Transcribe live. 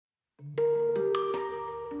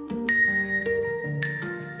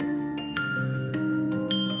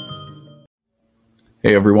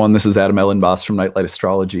Hey everyone, this is Adam Ellenboss from Nightlight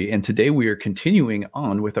Astrology, and today we are continuing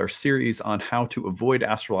on with our series on how to avoid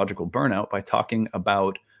astrological burnout by talking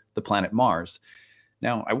about the planet Mars.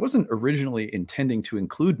 Now, I wasn't originally intending to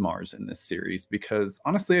include Mars in this series because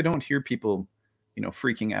honestly, I don't hear people,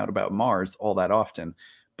 freaking out about Mars all that often.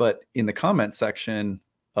 But in the comment section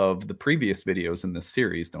of the previous videos in this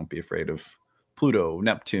series, don't be afraid of Pluto,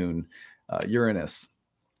 Neptune, Uranus,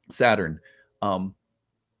 Saturn.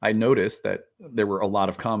 I noticed that there were a lot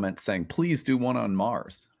of comments saying, please do one on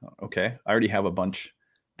Mars. Okay, I already have a bunch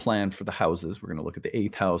planned for the houses. We're going to look at the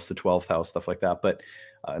 8th house, the 12th house, stuff like that, but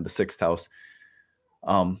the 6th house.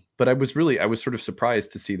 But I was sort of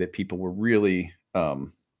surprised to see that people were really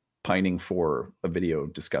pining for a video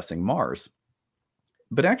discussing Mars.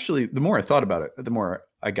 But actually, the more I thought about it, the more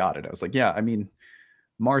I got it. I was like, yeah, I mean,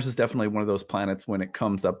 Mars is definitely one of those planets when it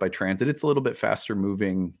comes up by transit. It's a little bit faster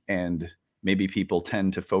moving, and maybe people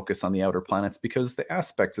tend to focus on the outer planets because the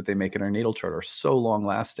aspects that they make in our natal chart are so long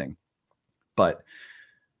lasting. But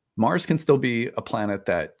Mars can still be a planet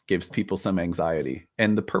that gives people some anxiety.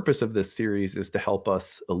 And the purpose of this series is to help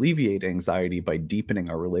us alleviate anxiety by deepening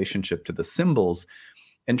our relationship to the symbols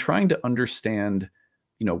and trying to understand,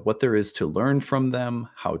 what there is to learn from them,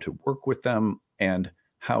 how to work with them, and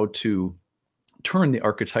how to turn the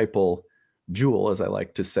archetypal jewel, as I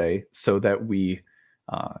like to say, so that we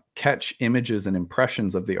catch images and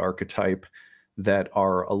impressions of the archetype that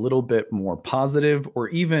are a little bit more positive or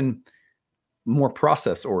even more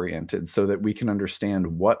process oriented, so that we can understand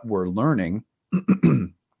what we're learning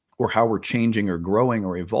or how we're changing or growing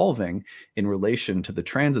or evolving in relation to the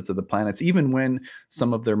transits of the planets, even when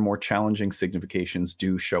some of their more challenging significations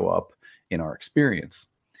do show up in our experience.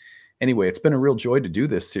 Anyway, it's been a real joy to do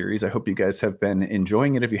this series. I hope you guys have been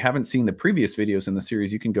enjoying it. If you haven't seen the previous videos in the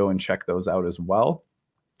series, you can go and check those out as well.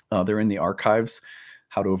 They're in the archives.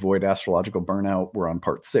 How to avoid astrological burnout. We're on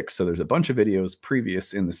part 6. So there's a bunch of videos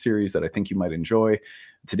previous in the series that I think you might enjoy.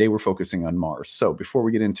 Today we're focusing on Mars. So before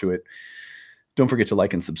we get into it, don't forget to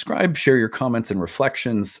like and subscribe, share your comments and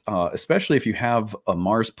reflections, especially if you have a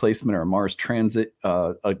Mars placement or a Mars transit,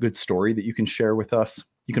 a good story that you can share with us.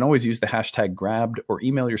 You can always use the hashtag grabbed or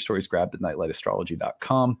email your stories grabbed at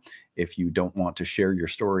nightlightastrology.com. If you don't want to share your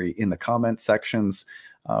story in the comment sections,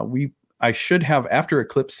 I should have, after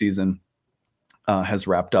eclipse season has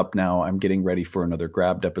wrapped up now, I'm getting ready for another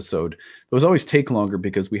grabbed episode. Those always take longer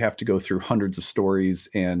because we have to go through hundreds of stories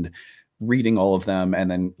and reading all of them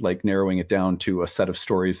and then like narrowing it down to a set of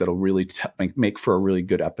stories that'll really make for a really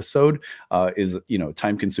good episode is,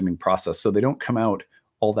 time consuming process. So they don't come out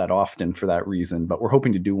all that often for that reason, but we're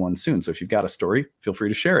hoping to do one soon. So if you've got a story, feel free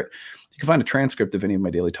to share it. You can find a transcript of any of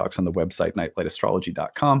my daily talks on the website,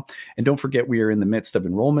 nightlightastrology.com. And don't forget, we are in the midst of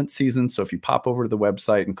enrollment season. So if you pop over to the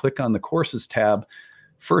website and click on the courses tab,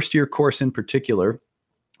 first year course in particular,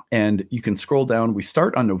 and you can scroll down. We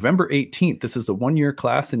start on November 18th. This is a 1-year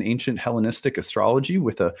class in ancient Hellenistic astrology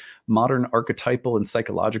with a modern archetypal and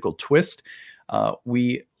psychological twist.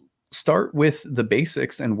 We start with the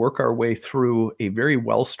basics and work our way through a very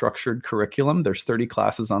well-structured curriculum. There's 30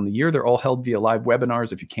 classes on the year. They're all held via live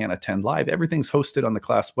webinars. If you can't attend live, everything's hosted on the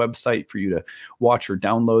class website for you to watch or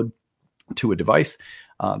download to a device.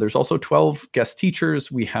 There's also 12 guest teachers.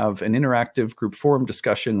 We have an interactive group forum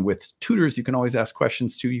discussion with tutors you can always ask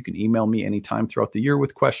questions to. You can email me anytime throughout the year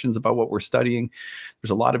with questions about what we're studying.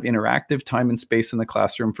 There's a lot of interactive time and space in the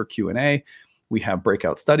classroom for Q&A. We have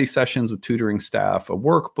breakout study sessions with tutoring staff, a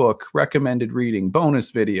workbook, recommended reading, bonus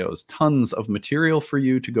videos, tons of material for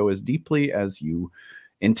you to go as deeply as you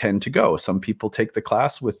intend to go. Some people take the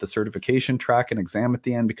class with the certification track and exam at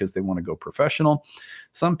the end because they want to go professional.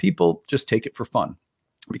 Some people just take it for fun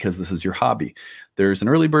because this is your hobby. There's an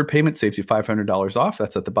early bird payment, saves you $500 off.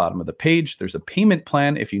 That's at the bottom of the page. There's a payment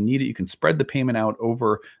plan. If you need it, you can spread the payment out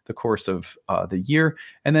over the course of the year.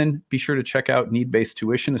 And then be sure to check out need-based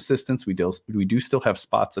tuition assistance. We do still have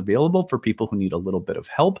spots available for people who need a little bit of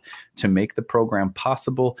help to make the program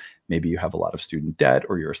possible. Maybe you have a lot of student debt,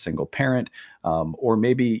 or you're a single parent, or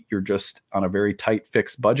maybe you're just on a very tight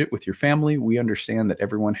fixed budget with your family. We understand that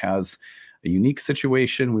everyone has a unique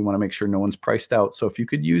situation. We want to make sure no one's priced out. So if you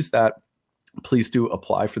could use that, please do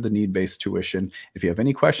apply for the need-based tuition. If you have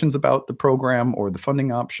any questions about the program or the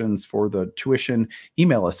funding options for the tuition,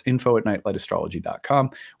 email us info@nightlightastrology.com.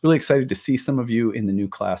 Really excited to see some of you in the new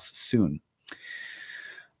class soon.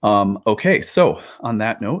 Okay, so on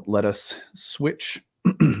that note, let us switch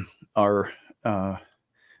our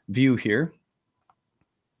view here.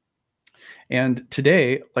 And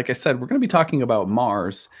today, like I said, we're going to be talking about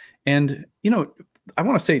Mars. And, I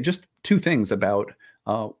want to say just two things about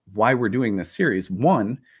why we're doing this series.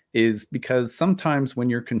 One is because sometimes when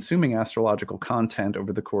you're consuming astrological content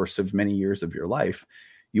over the course of many years of your life,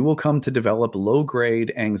 you will come to develop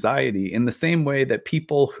low-grade anxiety in the same way that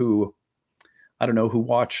people who, I don't know, who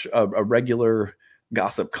watch a regular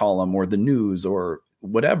gossip column or the news or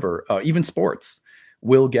whatever, even sports,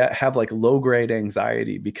 will have like low-grade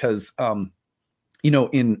anxiety because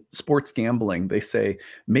in sports gambling, they say,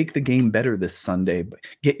 make the game better this Sunday,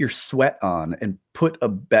 get your sweat on and put a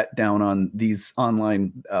bet down on these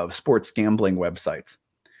online sports gambling websites.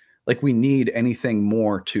 Like we need anything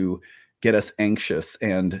more to get us anxious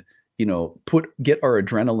and, get our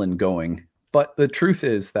adrenaline going. But the truth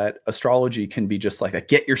is that astrology can be just like a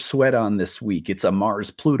get your sweat on this week. It's a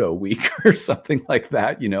Mars Pluto week or something like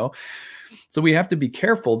that, So we have to be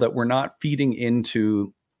careful that we're not feeding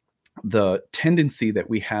into the tendency that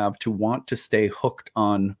we have to want to stay hooked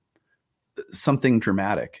on something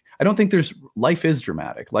dramatic. I don't think life is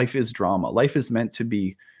dramatic. Life is drama. Life is meant to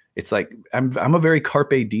be, it's like, I'm a very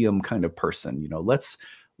carpe diem kind of person. Let's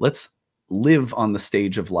live on the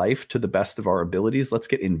stage of life to the best of our abilities. Let's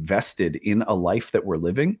get invested in a life that we're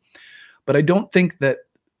living. But I don't think that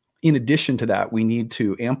in addition to that, we need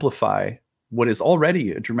to amplify what is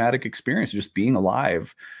already a dramatic experience, just being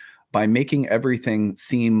alive, by making everything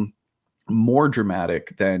seem more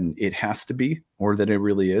dramatic than it has to be or that it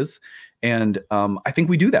really is. And I think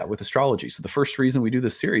we do that with astrology. So the first reason we do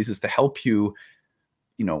this series is to help you,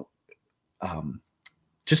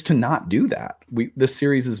 just to not do that. This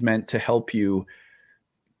series is meant to help you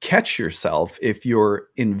catch yourself if you're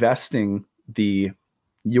investing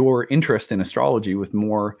your interest in astrology with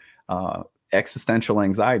more existential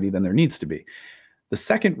anxiety than there needs to be. The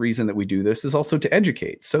second reason that we do this is also to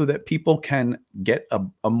educate so that people can get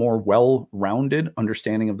a more well-rounded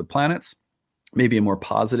understanding of the planets, maybe a more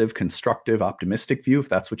positive, constructive, optimistic view, if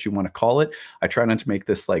that's what you want to call it. I try not to make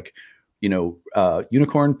this like,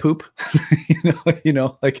 unicorn poop,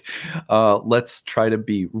 let's try to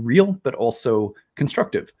be real, but also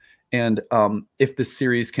constructive. And if this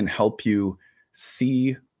series can help you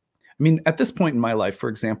see, at this point in my life, for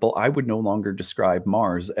example, I would no longer describe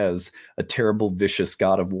Mars as a terrible, vicious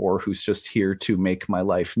god of war who's just here to make my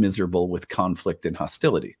life miserable with conflict and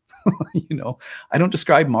hostility. I don't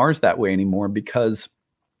describe Mars that way anymore because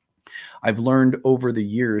I've learned over the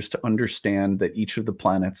years to understand that each of the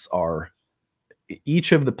planets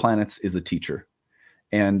is a teacher.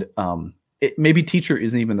 And maybe teacher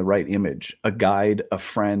isn't even the right image. A guide, a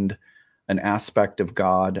friend, an aspect of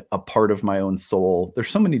God, a part of my own soul. There's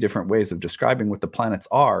so many different ways of describing what the planets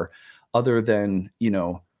are other than,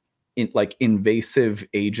 invasive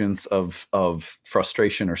agents of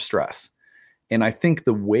frustration or stress. And I think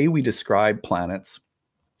the way we describe planets,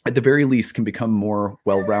 at the very least, can become more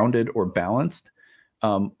well-rounded or balanced,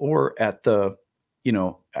 or at the,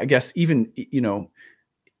 I guess even,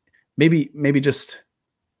 maybe just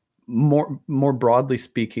more broadly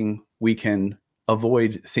speaking, we can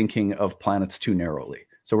avoid thinking of planets too narrowly.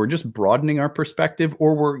 So we're just broadening our perspective,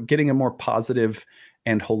 or we're getting a more positive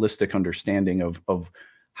and holistic understanding of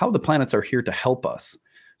how the planets are here to help us.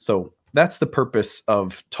 So that's the purpose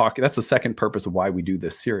of talking. That's the second purpose of why we do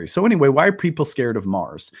this series. So anyway, why are people scared of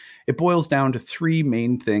Mars? It boils down to three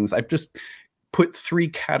main things. I've just put three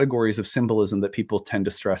categories of symbolism that people tend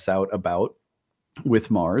to stress out about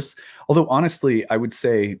with Mars. Although honestly, I would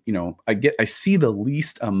say, I see the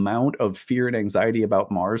least amount of fear and anxiety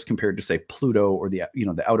about Mars compared to say Pluto or the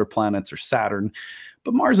outer planets or Saturn.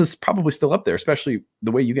 But Mars is probably still up there, especially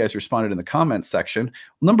the way you guys responded in the comments section.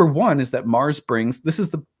 Number one is that Mars this is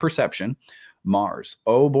the perception, Mars,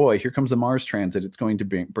 oh boy, here comes a Mars transit. It's going to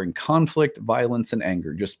bring conflict, violence, and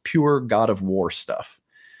anger, just pure God of War stuff.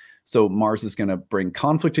 So Mars is going to bring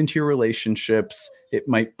conflict into your relationships. It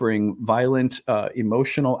might bring violent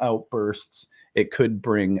emotional outbursts. It could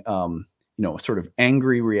bring, sort of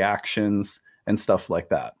angry reactions and stuff like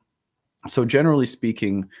that. So generally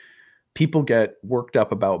speaking, people get worked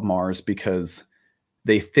up about Mars because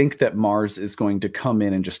they think that Mars is going to come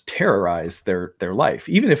in and just terrorize their life.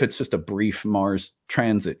 Even if it's just a brief Mars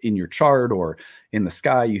transit in your chart or in the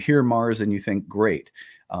sky, you hear Mars and you think, great.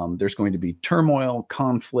 There's going to be turmoil,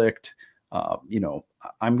 conflict.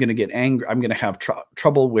 I'm going to get angry. I'm going to have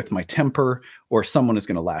trouble with my temper, or someone is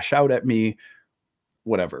going to lash out at me,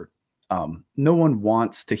 whatever. No one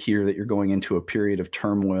wants to hear that you're going into a period of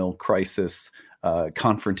turmoil, crisis,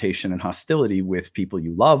 confrontation, and hostility with people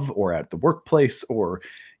you love, or at the workplace, or,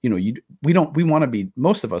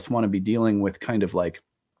 most of us want to be dealing with kind of like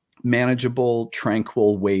manageable,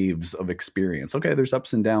 tranquil waves of experience. Okay, there's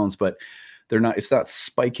ups and downs, but it's not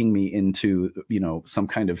spiking me into, some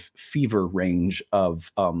kind of fever range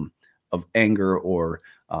of anger or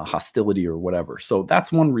hostility or whatever. So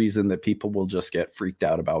that's one reason that people will just get freaked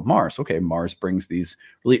out about Mars. Okay, Mars brings these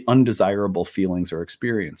really undesirable feelings or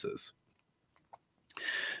experiences.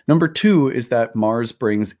 Number 2 is that Mars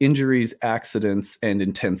brings injuries, accidents, and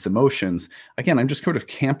intense emotions. Again, I'm just sort of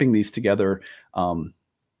camping these together,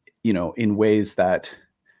 in ways that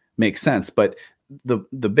make sense. But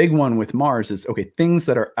the big one with Mars is, okay, things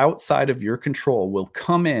that are outside of your control will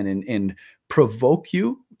come in and provoke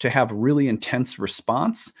you to have a really intense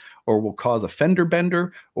response, or will cause a fender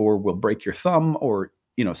bender, or will break your thumb, or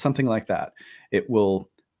something like that. It will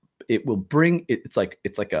bring it's like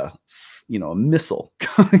a missile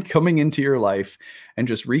coming into your life and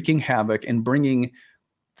just wreaking havoc and bringing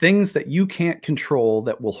things that you can't control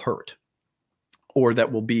that will hurt, or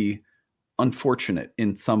that will be unfortunate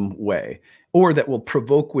in some way, or that will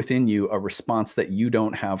provoke within you a response that you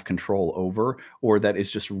don't have control over, or that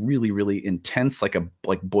is just really, really intense, like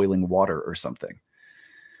boiling water or something.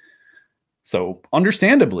 So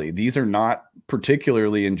understandably, these are not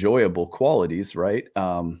particularly enjoyable qualities, right?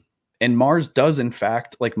 And Mars does, in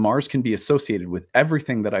fact, Mars can be associated with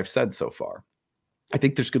everything that I've said so far. I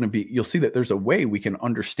think you'll see that there's a way we can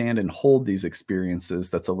understand and hold these experiences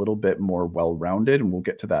that's a little bit more well-rounded, and we'll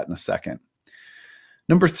get to that in a second.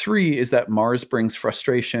 Number 3 is that Mars brings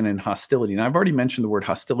frustration and hostility. And I've already mentioned the word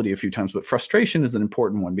hostility a few times, but frustration is an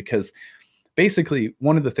important one, because basically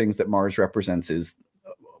one of the things that Mars represents is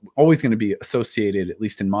always going to be associated, at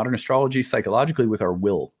least in modern astrology, psychologically, with our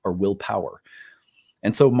will, our willpower.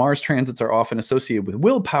 And so Mars transits are often associated with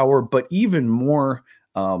willpower, but even more,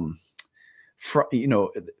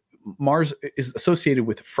 Mars is associated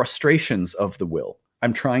with frustrations of the will.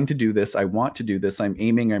 I'm trying to do this. I want to do this. I'm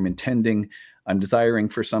aiming, I'm intending, I'm desiring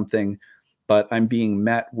for something, but I'm being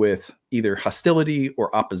met with either hostility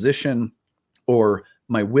or opposition, or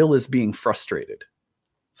my will is being frustrated.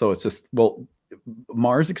 So it's just,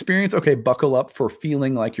 Mars experience, okay, buckle up for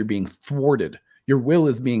feeling like you're being thwarted. Your will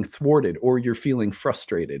is being thwarted, or you're feeling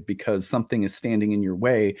frustrated because something is standing in your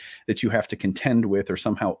way that you have to contend with or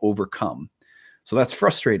somehow overcome. So that's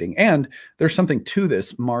frustrating. And there's something to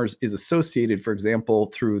this. Mars is associated, for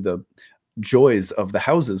example, through the joys of the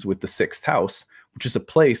houses with the 6th house, which is a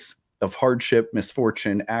place of hardship,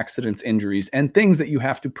 misfortune, accidents, injuries, and things that you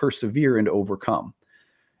have to persevere and overcome.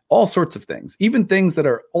 All sorts of things, even things that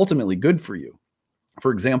are ultimately good for you.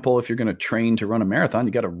 For example, if you're going to train to run a marathon,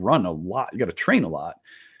 you got to run a lot. You got to train a lot.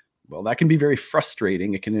 Well, that can be very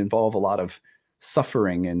frustrating. It can involve a lot of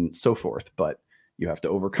suffering and so forth, but you have to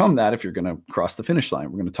overcome that if you're going to cross the finish line.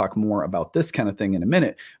 We're going to talk more about this kind of thing in a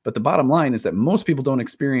minute. But the bottom line is that most people don't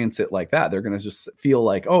experience it like that. They're going to just feel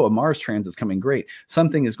like, oh, a Mars transit is coming great.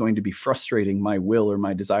 Something is going to be frustrating my will or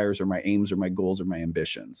my desires or my aims or my goals or my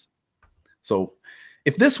ambitions. So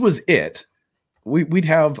if this was it, we'd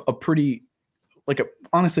have a pretty,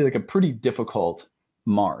 honestly, a pretty difficult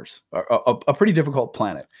Mars, a pretty difficult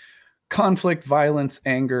planet. Conflict, violence,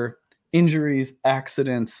 anger, injuries,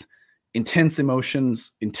 accidents, intense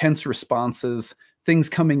emotions, intense responses, things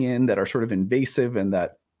coming in that are sort of invasive and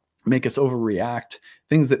that make us overreact,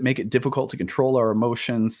 things that make it difficult to control our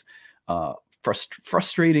emotions,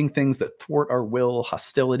 frustrating things that thwart our will,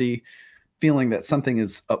 hostility, feeling that something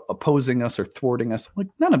is opposing us or thwarting us.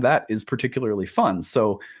 None of that is particularly fun.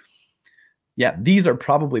 So yeah, these are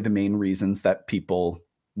probably the main reasons that people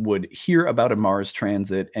would hear about a Mars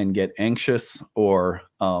transit and get anxious, or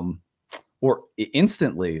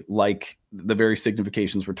instantly, like the very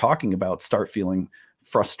significations we're talking about, start feeling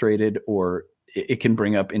frustrated, or it can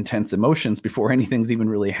bring up intense emotions before anything's even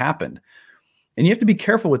really happened. And you have to be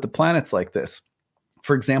careful with the planets like this.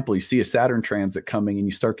 For example, you see a Saturn transit coming and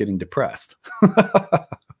you start getting depressed.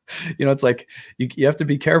 It's like you have to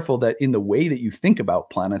be careful that in the way that you think about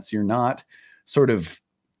planets, you're not sort of,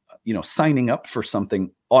 signing up for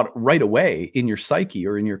something right away in your psyche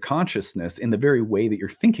or in your consciousness in the very way that you're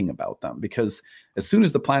thinking about them. Because as soon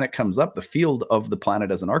as the planet comes up, the field of the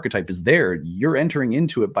planet as an archetype is there. You're entering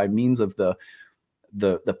into it by means of the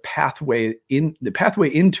pathway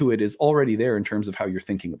into it is already there in terms of how you're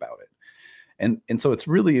thinking about it. And so it's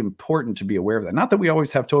really important to be aware of that. Not that we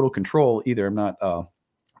always have total control either. I'm not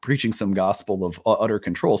preaching some gospel of utter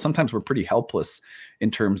control. Sometimes we're pretty helpless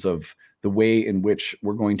in terms of the way in which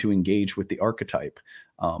we're going to engage with the archetype,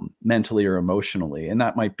 mentally or emotionally. And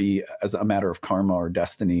that might be as a matter of karma or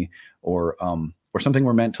destiny, or something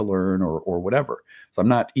we're meant to learn, or whatever. So I'm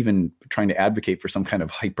not even trying to advocate for some kind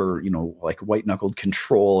of hyper, white knuckled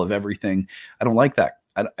control of everything. I don't like that.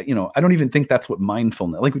 I don't even think that's what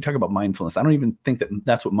mindfulness, like we talk about mindfulness, I don't even think that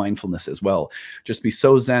that's what mindfulness is. Well, just be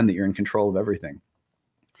so zen that you're in control of everything.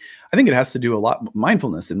 I think it has to do a lot.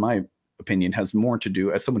 Mindfulness, in my opinion, has more to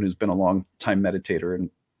do, as someone who's been a long time meditator and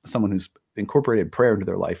someone who's incorporated prayer into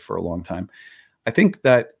their life for a long time, I think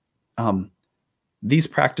that these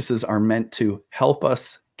practices are meant to help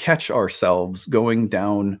us catch ourselves going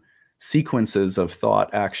down sequences of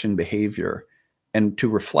thought, action, behavior, and to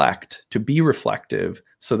reflect, to be reflective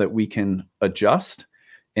so that we can adjust.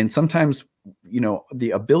 And sometimes,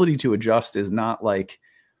 the ability to adjust is not like,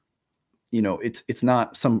 it's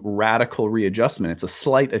not some radical readjustment. It's a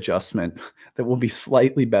slight adjustment that will be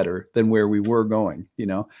slightly better than where we were going,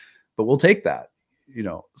 but we'll take that,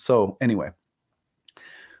 So anyway,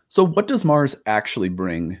 so what does Mars actually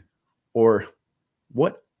bring, or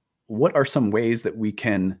what are some ways that we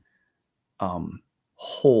can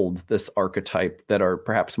hold this archetype that are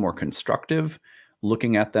perhaps more constructive,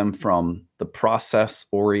 looking at them from the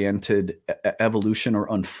process-oriented evolution or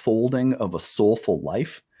unfolding of a soulful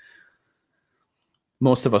life?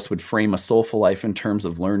 Most of us would frame a soulful life in terms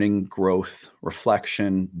of learning, growth,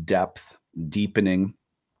 reflection, depth, deepening,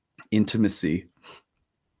 intimacy.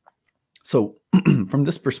 So from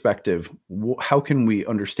this perspective, how can we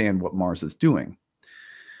understand what Mars is doing?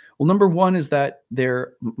 Well, number one is that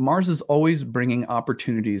Mars is always bringing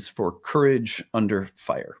opportunities for courage under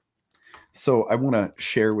fire. So I want to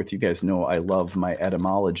share with you guys, I love my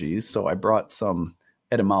etymologies. So I brought some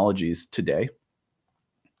etymologies today.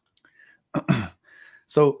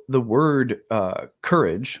 So the word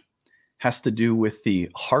courage has to do with the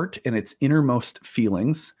heart and its innermost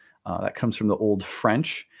feelings. That comes from the Old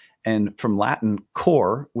French, and from Latin,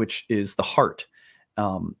 cor, which is the heart.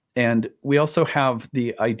 And we also have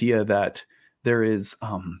the idea that there is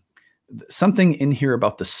something in here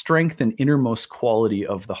about the strength and innermost quality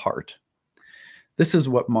of the heart. This is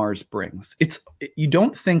what Mars brings. You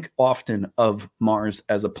don't think often of Mars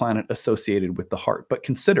as a planet associated with the heart, but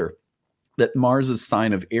consider that Mars's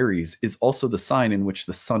sign of Aries is also the sign in which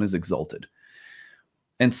the sun is exalted.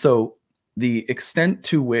 And so the extent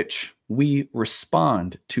to which we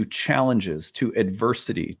respond to challenges, to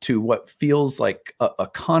adversity, to what feels like a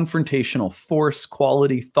confrontational force,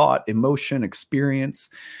 quality, thought, emotion, experience,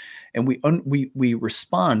 and we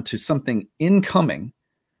respond to something incoming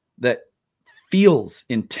that feels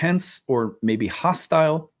intense or maybe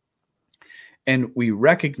hostile, and we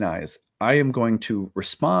recognize, I am going to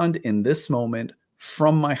respond in this moment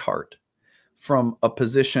from my heart, from a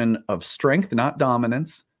position of strength, not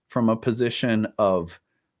dominance, from a position of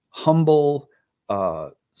humble,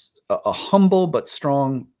 a humble but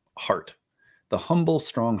strong heart. The humble,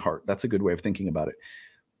 strong heart. That's a good way of thinking about it.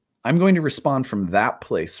 I'm going to respond from that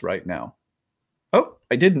place right now. Oh,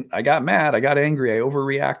 I didn't. I got mad. I got angry. I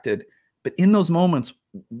overreacted. But in those moments,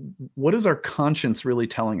 what is our conscience really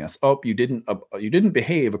telling us? Oh, you didn't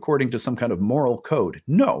behave according to some kind of moral code.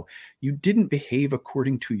 No, you didn't behave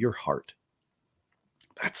according to your heart.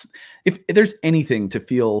 If there's anything to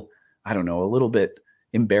feel, I don't know, a little bit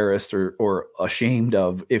embarrassed or ashamed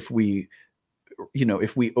of, if we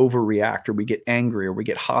overreact, or we get angry, or we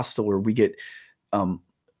get hostile, or we get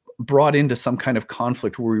brought into some kind of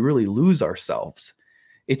conflict where we really lose ourselves.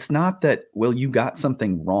 It's not that, well, you got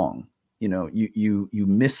something wrong. You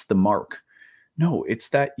missed the mark. No, it's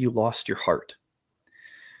that you lost your heart.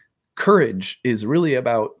 Courage is really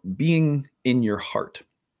about being in your heart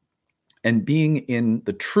and being in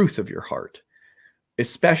the truth of your heart,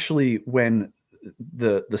 especially when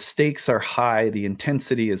the stakes are high, the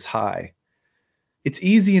intensity is high. It's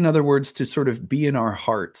easy, in other words, to sort of be in our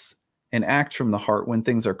hearts and act from the heart when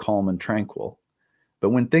things are calm and tranquil.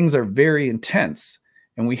 But when things are very intense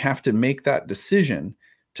and we have to make that decision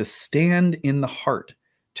to stand in the heart,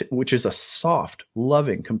 which is a soft,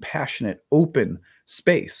 loving, compassionate, open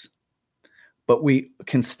space, but we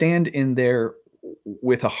can stand in there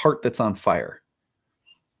with a heart that's on fire.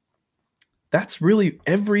 That's really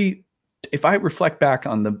if I reflect back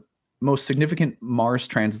on the most significant Mars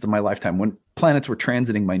transits of my lifetime, when planets were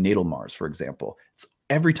transiting my natal Mars, for example,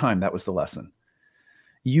 every time that was the lesson.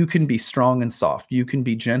 You can be strong and soft. You can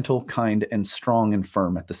be gentle, kind, and strong and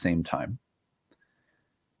firm at the same time.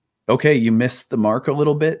 Okay, you missed the mark a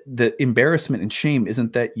little bit. The embarrassment and shame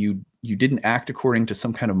isn't that you didn't act according to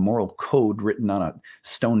some kind of moral code written on a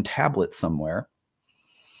stone tablet somewhere.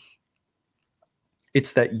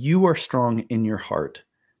 It's that you are strong in your heart,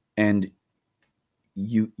 and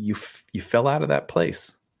you fell out of that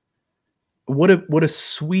place. What a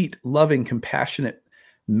sweet, loving, compassionate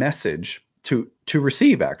message to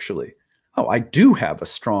receive, actually. Oh, I do have a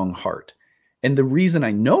strong heart. And the reason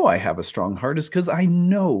I know I have a strong heart is because I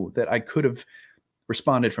know that I could have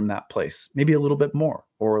responded from that place, maybe a little bit more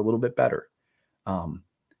or a little bit better.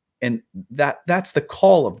 And that's the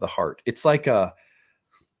call of the heart. It's like a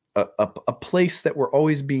place that we're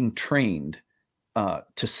always being trained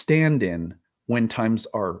to stand in when times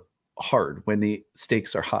are hard, when the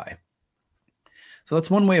stakes are high. So that's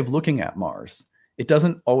one way of looking at Mars. It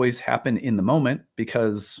doesn't always happen in the moment,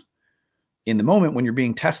 because in the moment when you're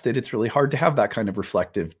being tested, it's really hard to have that kind of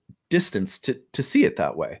reflective distance to see it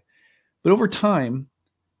that way. But over time,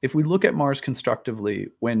 if we look at Mars constructively,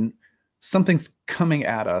 when something's coming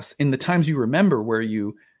at us, in the times you remember where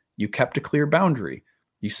you kept a clear boundary,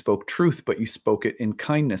 you spoke truth, but you spoke it in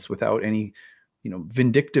kindness without any,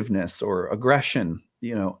 vindictiveness or aggression.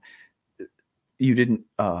 You didn't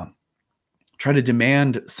try to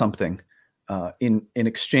demand something in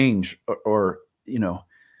exchange, or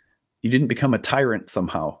you didn't become a tyrant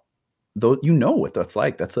somehow. Though what that's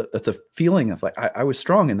like. That's a feeling of like, I was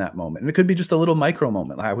strong in that moment. And it could be just a little micro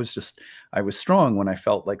moment. I was strong when I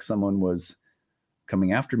felt like someone was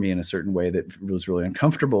coming after me in a certain way that was really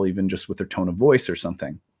uncomfortable, even just with their tone of voice or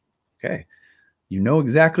something. Okay. You know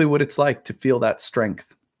exactly what it's like to feel that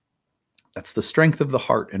strength. That's the strength of the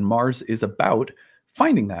heart. And Mars is about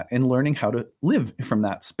finding that and learning how to live from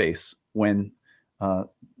that space when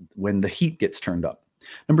the heat gets turned up.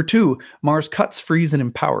 Number 2, Mars cuts, frees, and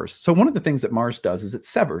empowers. So one of the things that Mars does is it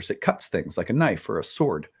severs, it cuts things like a knife or a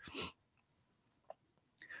sword.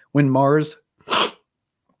 When Mars,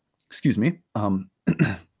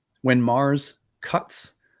 when Mars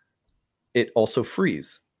cuts, it also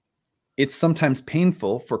frees. It's sometimes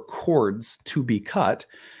painful for cords to be cut,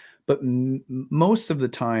 but most of the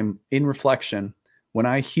time, in reflection, when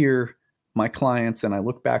I hear my clients and I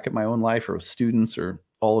look back at my own life, or students, or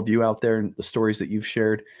all of you out there and the stories that you've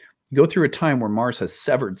shared, go through a time where Mars has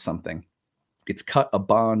severed something. It's cut a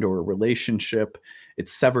bond or a relationship.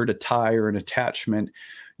 It's severed a tie or an attachment.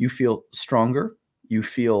 You feel stronger. You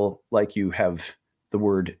feel like you have the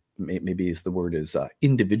word, maybe the word is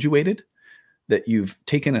individuated, that you've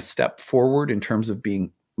taken a step forward in terms of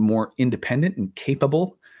being more independent and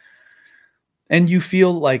capable. And you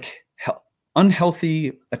feel like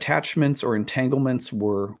unhealthy attachments or entanglements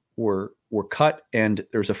were cut, and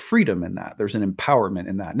there's a freedom in that. There's an empowerment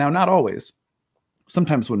in that. Now, not always.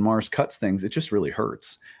 Sometimes when Mars cuts things, it just really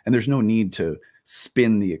hurts, and there's no need to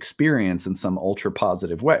spin the experience in some ultra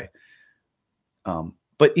positive way.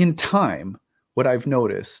 But in time, what I've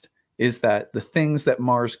noticed is that the things that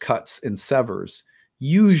Mars cuts and severs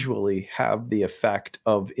usually have the effect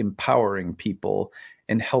of empowering people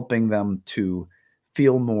and helping them to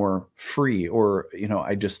feel more free. Or,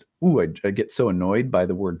 I get so annoyed by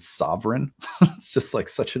the word sovereign. It's just like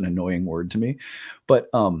such an annoying word to me. But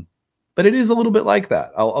it is a little bit like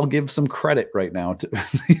that. I'll give some credit right now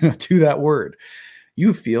to, to that word.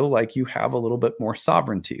 You feel like you have a little bit more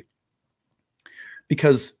sovereignty.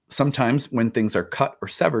 Because sometimes when things are cut or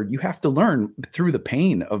severed, you have to learn through the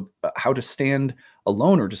pain of how to stand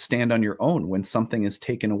alone, or to stand on your own when something is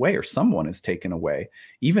taken away or someone is taken away,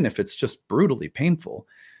 even if it's just brutally painful.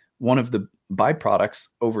 One of the byproducts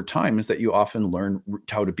over time is that you often learn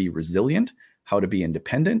how to be resilient, how to be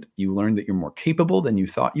independent. You learn that you're more capable than you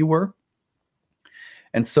thought you were.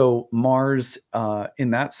 And so Mars,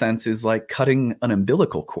 in that sense, is like cutting an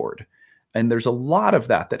umbilical cord. And there's a lot of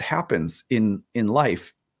that happens in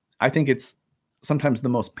life. I think it's sometimes the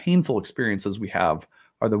most painful experiences we have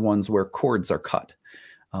are the ones where cords are cut.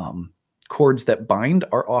 Cords that bind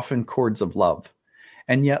are often cords of love.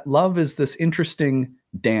 And yet love is this interesting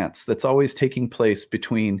dance that's always taking place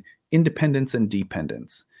between independence and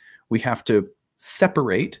dependence. We have to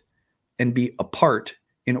separate and be apart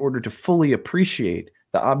in order to fully appreciate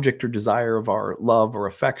the object or desire of our love or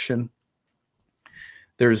affection.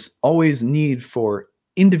 There's always need for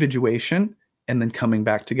individuation and then coming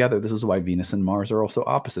back together. This is why Venus and Mars are also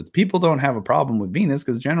opposites. People don't have a problem with Venus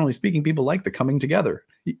because generally speaking, people like the coming together.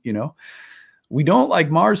 We don't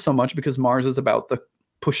like Mars so much because Mars is about the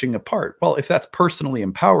pushing apart. Well, if that's personally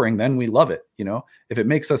empowering, then we love it. If it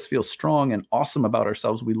makes us feel strong and awesome about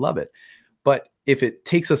ourselves, we love it. But if it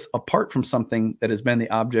takes us apart from something that has been the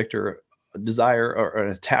object or a desire or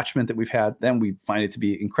an attachment that we've had, then we find it to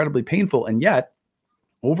be incredibly painful. And yet,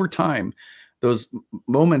 over time, those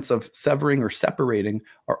moments of severing or separating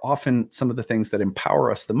are often some of the things that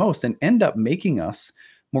empower us the most and end up making us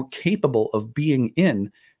more capable of being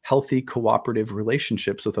in healthy cooperative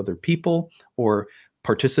relationships with other people, or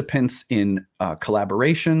participants in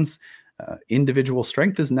collaborations. Individual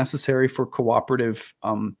strength is necessary for cooperative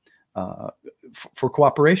for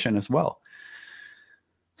cooperation as well.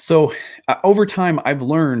 So over time, I've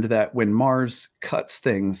learned that when Mars cuts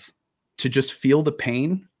things, to just feel the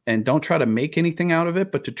pain and don't try to make anything out of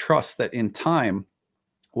it, but to trust that in time,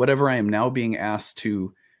 whatever I am now being asked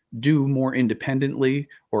to do more independently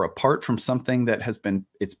or apart from something that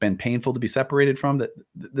it's been painful to be separated from, that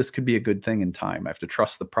this could be a good thing in time. I have to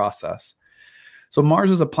trust the process. So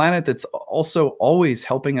Mars is a planet that's also always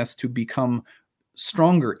helping us to become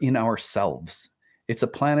stronger in ourselves. It's a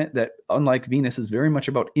planet that, unlike Venus, is very much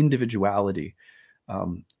about individuality.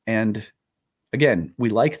 And again, we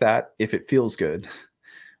like that if it feels good.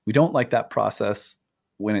 We don't like that process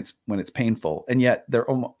when it's painful. And yet they're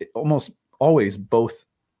almost always both,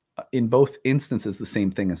 in both instances, the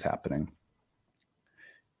same thing is happening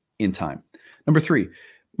in time. Number 3,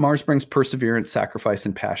 Mars brings perseverance, sacrifice,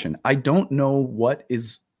 and passion. I don't know what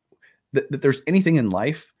is that there's anything in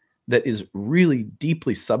life that is really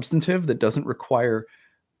deeply substantive that doesn't require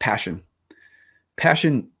passion.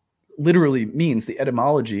 Passion literally means, the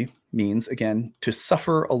etymology means, again, to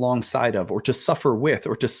suffer alongside of, or to suffer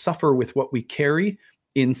with what we carry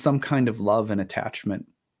in some kind of love and attachment.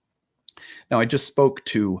 Now, I just spoke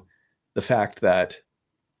to the fact that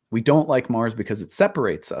we don't like Mars because it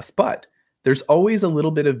separates us, but there's always a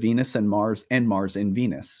little bit of Venus and Mars in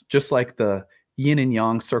Venus, just like the yin and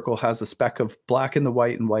yang circle has a speck of black in the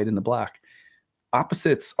white and white in the black.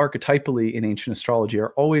 Opposites archetypally in ancient astrology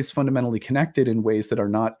are always fundamentally connected in ways that are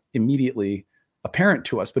not immediately apparent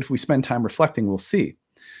to us, but if we spend time reflecting, we'll see.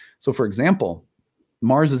 So for example,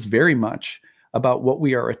 Mars is very much about what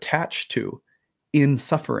we are attached to in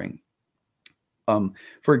suffering.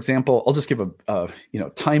 For example, I'll just give a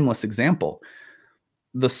timeless example.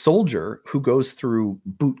 The soldier who goes through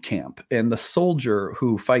boot camp, and the soldier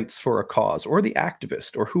who fights for a cause, or the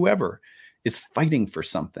activist, or whoever is fighting for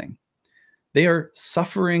something, they are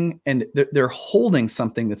suffering, and they're holding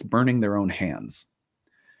something that's burning their own hands.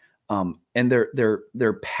 And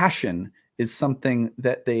their passion is something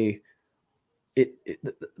that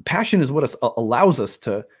passion is what allows us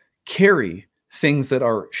to carry things that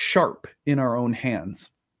are sharp in our own hands.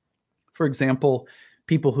 For example,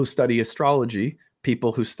 people who study astrology,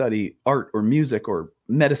 people who study art or music or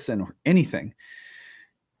medicine or anything,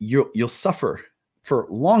 you'll suffer for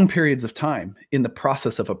long periods of time in the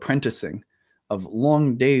process of apprenticing, of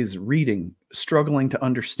long days reading, struggling to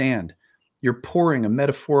understand. You're pouring a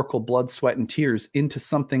metaphorical blood, sweat, and tears into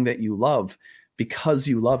something that you love because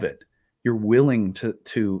you love it. You're willing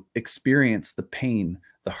to experience the pain,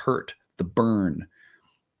 the hurt, the burn.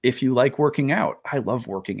 If you like working out, I love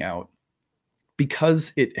working out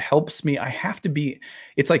because it helps me. I have to be,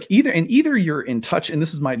 it's like either you're in touch, and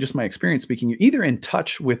this is just my experience speaking, you're either in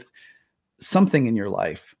touch with something in your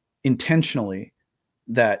life intentionally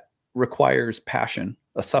that requires passion,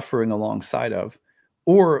 a suffering alongside of,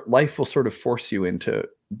 or life will sort of force you into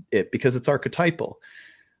it because it's archetypal.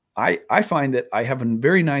 I find that I have a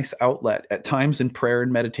very nice outlet at times in prayer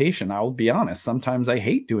and meditation. I will be honest. Sometimes I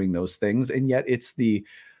hate doing those things, and yet it's the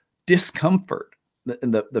discomfort,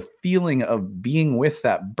 the feeling of being with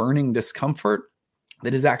that burning discomfort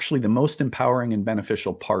that is actually the most empowering and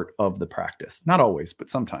beneficial part of the practice. Not always, but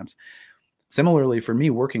sometimes. Similarly, for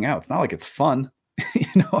me, working out, it's not like it's fun,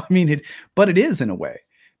 but it is in a way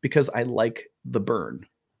because I like the burn,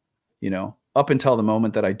 up until the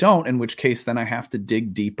moment that I don't, in which case then I have to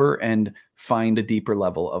dig deeper and find a deeper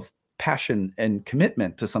level of passion and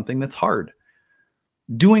commitment to something that's hard.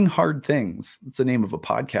 Doing hard things. It's the name of a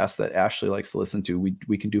podcast that Ashley likes to listen to.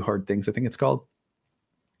 We can do hard things, I think it's called.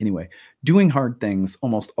 Anyway, doing hard things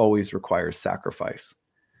almost always requires sacrifice.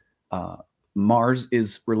 Mars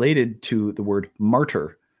is related to the word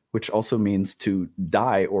martyr, which also means to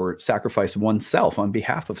die or sacrifice oneself on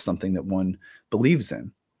behalf of something that one believes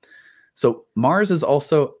in. So Mars is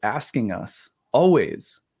also asking us,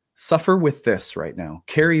 always suffer with this right now.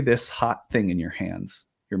 Carry this hot thing in your hands,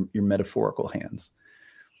 your metaphorical hands.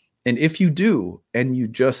 And if you do, and you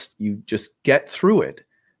just get through it,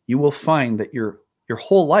 you will find that your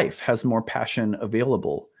whole life has more passion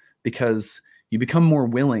available because you become more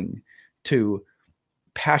willing to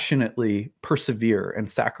passionately persevere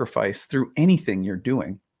and sacrifice through anything you're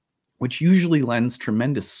doing, which usually lends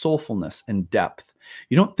tremendous soulfulness and depth.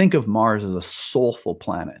 You don't think of Mars as a soulful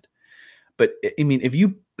planet, but I mean, if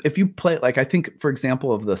you play, like, I think, for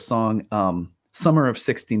example, of the song Summer of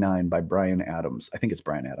 '69 by Bryan Adams. I think it's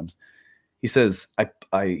Bryan Adams. He says,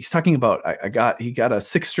 he's talking about, he got a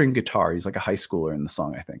 6-string guitar. He's like a high schooler in the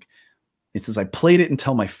song, I think. He says, I played it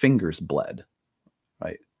until my fingers bled,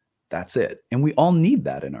 right? That's it. And we all need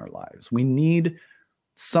that in our lives. We need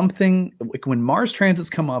something, like when Mars transits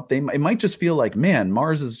come up, it might just feel like, man,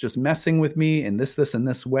 Mars is just messing with me in this, and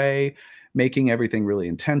this way, making everything really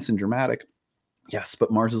intense and dramatic. Yes,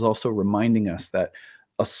 but Mars is also reminding us that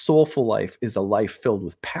a soulful life is a life filled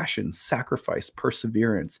with passion, sacrifice,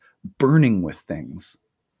 perseverance, burning with things.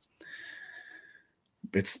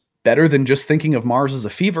 It's better than just thinking of Mars as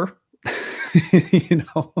a fever. you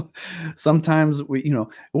know, sometimes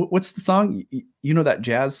what's the song? You know that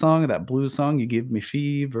jazz song, that blues song, "You Give Me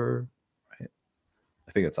Fever," right?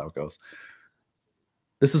 I think that's how it goes.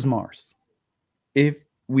 This is Mars. If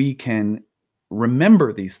we can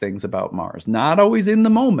remember these things about Mars, not always in the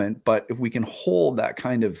moment, but if we can hold that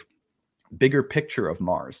kind of bigger picture of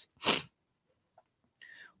Mars,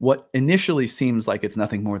 what initially seems like it's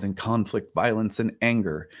nothing more than conflict, violence, and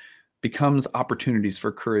anger becomes opportunities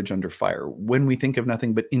for courage under fire. When we think of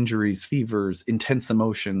nothing but injuries, fevers, intense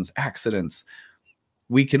emotions, accidents,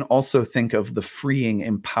 we can also think of the freeing,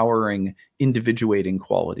 empowering, individuating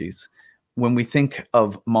qualities. When we think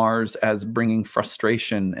of Mars as bringing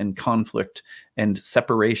frustration and conflict and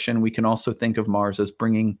separation, we can also think of Mars as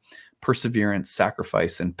bringing perseverance,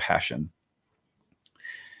 sacrifice, and passion.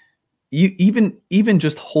 Even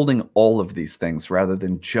just holding all of these things rather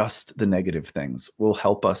than just the negative things will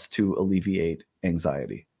help us to alleviate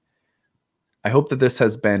anxiety. I hope that this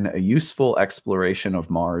has been a useful exploration of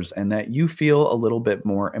Mars and that you feel a little bit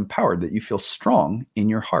more empowered, that you feel strong in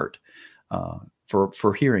your heart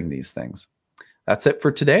for hearing these things. That's it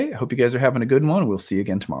for today. I hope you guys are having a good one. We'll see you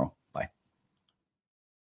again tomorrow.